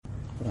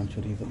Quran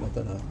Sharif, Allah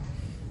Ta'ala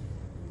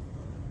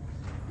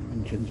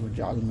mentions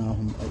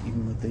وَجَعَلْنَاهُمْ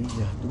أَئِمَّةً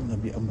يَهْدُونَ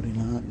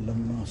بِأَمْرِنَا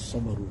لَمَّا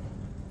صَبَرُوا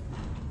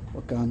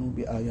وَكَانُوا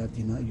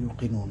بِآيَاتِنَا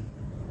يُوقِنُونَ.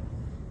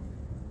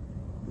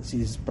 This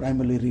is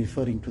primarily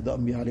referring to the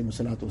Anbiya alayhi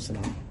salatu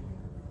wasalam.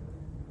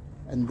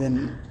 And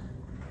then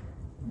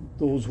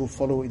those who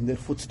follow in their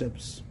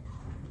footsteps.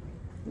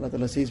 Allah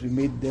Ta'ala says, we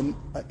made them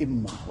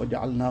a'imma,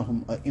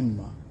 وَجَعَلْنَاهُمْ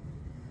a'imma.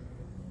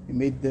 We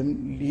made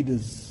them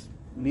leaders.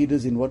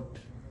 Leaders in what?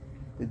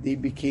 That they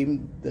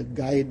became the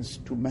guides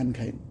to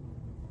mankind.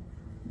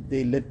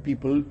 They led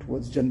people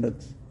towards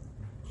Jannat.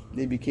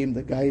 They became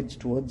the guides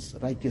towards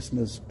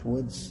righteousness,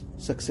 towards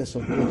success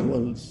of both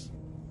worlds.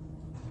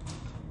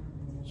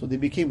 So they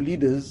became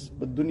leaders,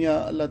 but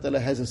dunya, Allah Ta'ala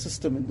has a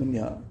system in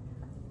dunya.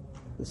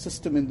 The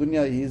system in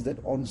dunya is that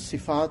on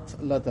sifat,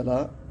 Allah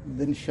Ta'ala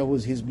then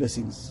showers His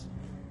blessings.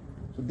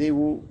 So they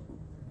who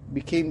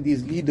became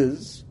these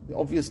leaders, they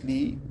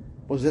obviously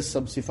possess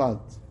some sifat.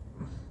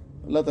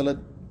 Allah Ta'ala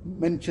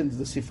mentions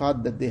the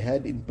sifat that they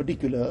had in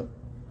particular,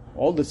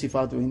 all the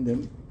sifat were in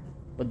them,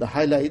 but the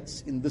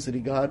highlights in this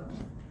regard,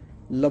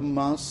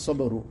 lamma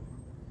sabaru.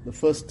 The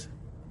first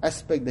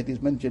aspect that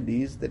is mentioned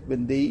is that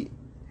when they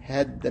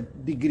had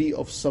that degree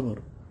of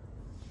sabr,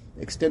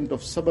 the extent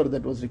of sabr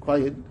that was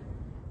required,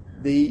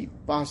 they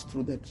passed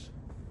through that.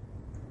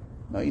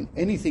 Now in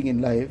anything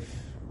in life,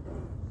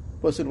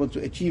 person wants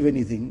to achieve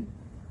anything,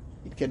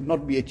 it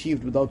cannot be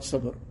achieved without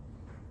sabr.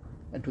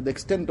 And to the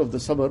extent of the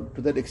sabr,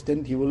 to that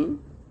extent he will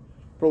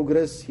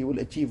progress, he will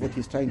achieve what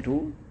he's trying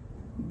to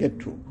get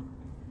to.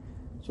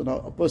 So now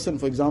a person,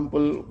 for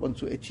example, wants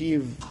to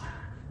achieve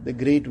the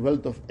great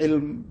wealth of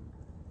ilm,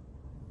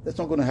 that's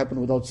not going to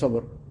happen without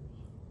sabr.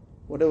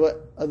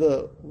 Whatever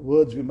other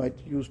words we might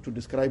use to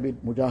describe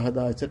it,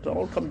 mujahada, etc.,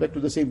 all come back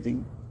to the same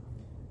thing.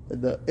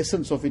 That the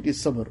essence of it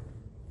is sabr.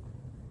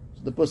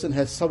 So the person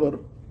has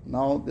sabr,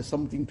 now there's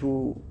something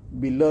to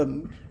be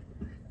learned,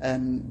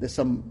 and there's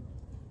some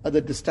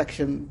other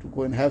distraction to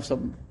go and have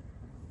some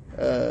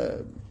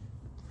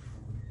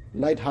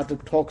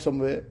light-hearted talk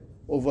somewhere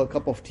over a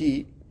cup of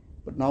tea,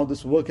 but now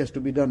this work has to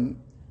be done.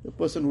 The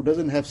person who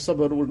doesn't have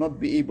sabr will not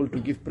be able to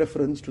give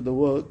preference to the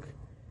work.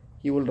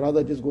 He will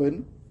rather just go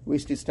and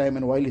waste his time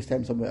and while his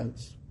time somewhere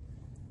else.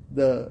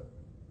 The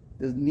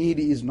need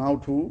is now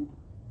to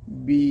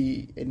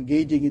be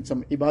engaging in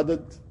some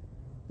ibadat.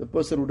 The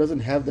person who doesn't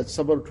have that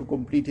sabr to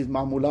complete his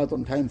ma'mulat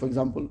on time, for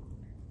example,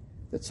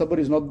 that sabr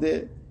is not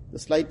there, the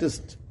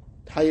slightest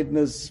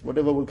tiredness,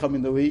 whatever will come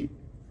in the way,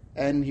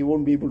 and he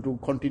won't be able to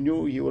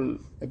continue, he will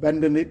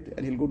abandon it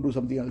and he'll go do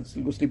something else,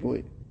 he'll go sleep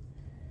away.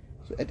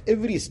 So at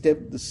every step,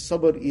 the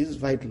sabr is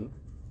vital.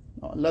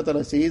 Now Allah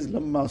Ta'ala says,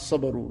 lamma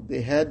sabaru, they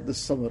had the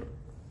sabr.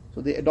 So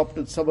they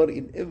adopted sabr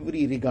in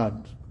every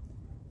regard.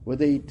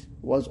 Whether it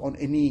was on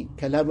any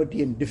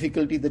calamity and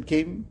difficulty that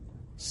came,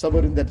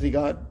 sabr in that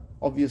regard,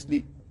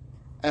 obviously.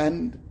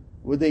 And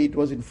whether it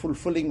was in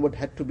fulfilling what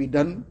had to be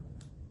done,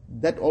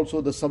 that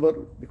also the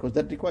sabr, because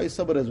that requires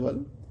sabr as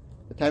well.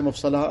 The time of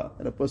salah,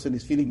 and a person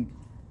is feeling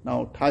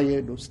now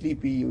tired or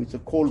sleepy, or it's a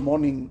cold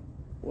morning,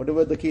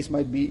 whatever the case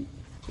might be,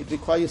 it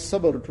requires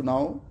sabr to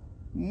now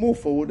move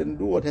forward and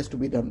do what has to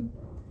be done.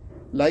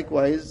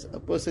 Likewise, a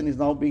person is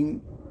now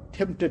being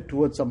tempted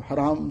towards some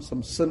haram,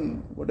 some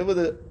sin, whatever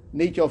the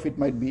nature of it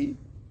might be,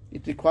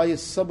 it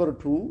requires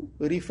sabr to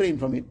refrain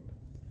from it.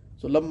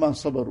 So, lamma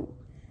sabaru.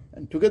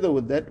 And together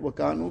with that,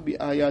 وَكَانُوا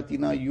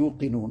بِآيَاتِنَا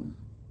يُوقِنُونَ.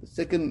 The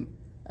second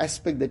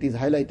aspect that is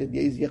highlighted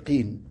here is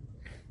yaqeen.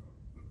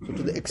 So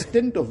to the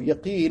extent of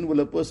yaqeen will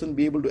a person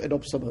be able to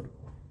adopt sabr.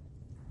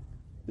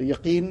 The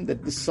yaqeen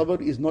that this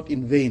sabr is not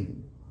in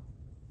vain.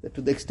 That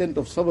to the extent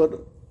of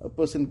sabr, a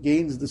person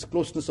gains this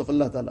closeness of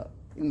Allah Ta'ala.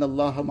 Inna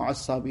Allaha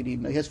ma'as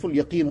sabirin. He has full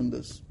yaqeen on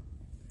this.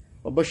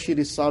 وَبَشِّرِ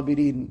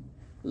الصَّابِرِينَ.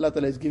 Allah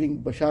Ta'ala is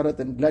giving basharat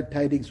and glad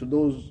tidings to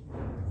those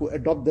who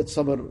adopt that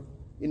sabr.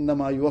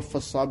 إِنَّمَا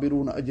يُوَفَّى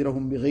الصَّابِرُونَ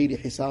أَجْرَهُمْ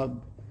بِغَيْرِ حِسَابٍ.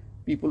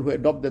 People who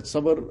adopt that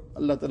sabr,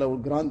 Allah Ta'ala will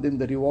grant them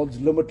the rewards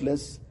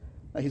limitless.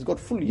 Now he's got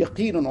full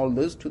yaqeen on all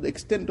this. To the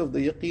extent of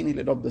the yaqeen, he'll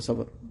adopt the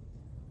sabr.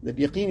 That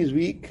yaqeen is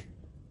weak,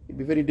 it'll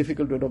be very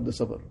difficult to adopt the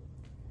sabr.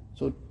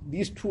 So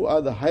these two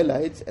are the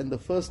highlights, and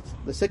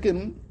the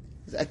second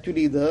is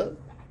actually the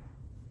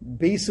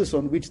basis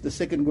on which the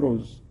second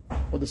grows,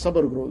 or the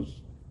sabr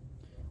grows.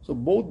 So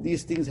both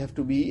these things have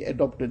to be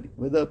adopted.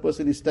 Whether a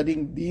person is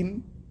studying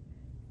deen,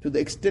 to the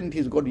extent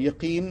he's got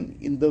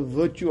yaqeen in the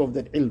virtue of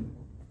that ilm,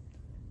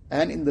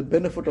 and in the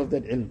benefit of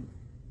that ilm.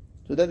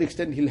 To that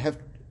extent he'll have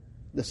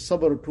the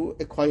sabr to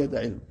acquire the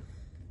ilm.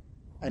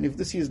 And if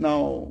this is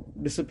now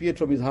disappeared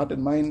from his heart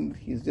and mind,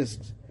 he's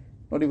just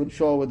not even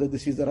sure whether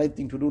this is the right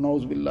thing to do,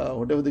 na'uz billah,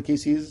 whatever the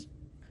case is,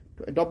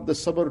 to adopt the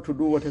sabr to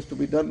do what has to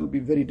be done will be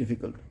very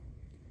difficult.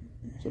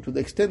 So to the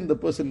extent the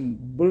person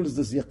builds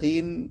this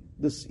yaqeen,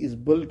 this is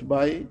built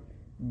by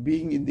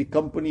being in the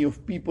company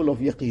of people of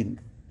yaqeen,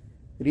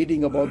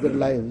 reading about their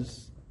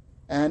lives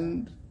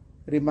and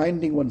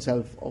reminding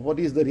oneself of what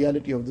is the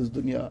reality of this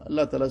dunya,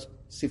 Allah Ta'ala's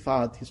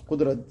sifat, His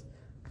qudrat,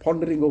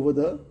 pondering over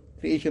the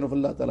creation of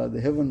Allah Ta'ala, the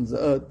heavens, the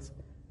earth,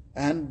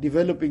 and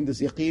developing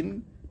this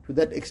yaqeen. To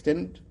that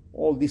extent,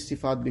 all these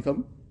sifat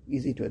become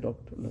easy to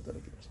adopt. Allah Ta'ala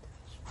give us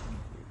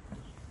that.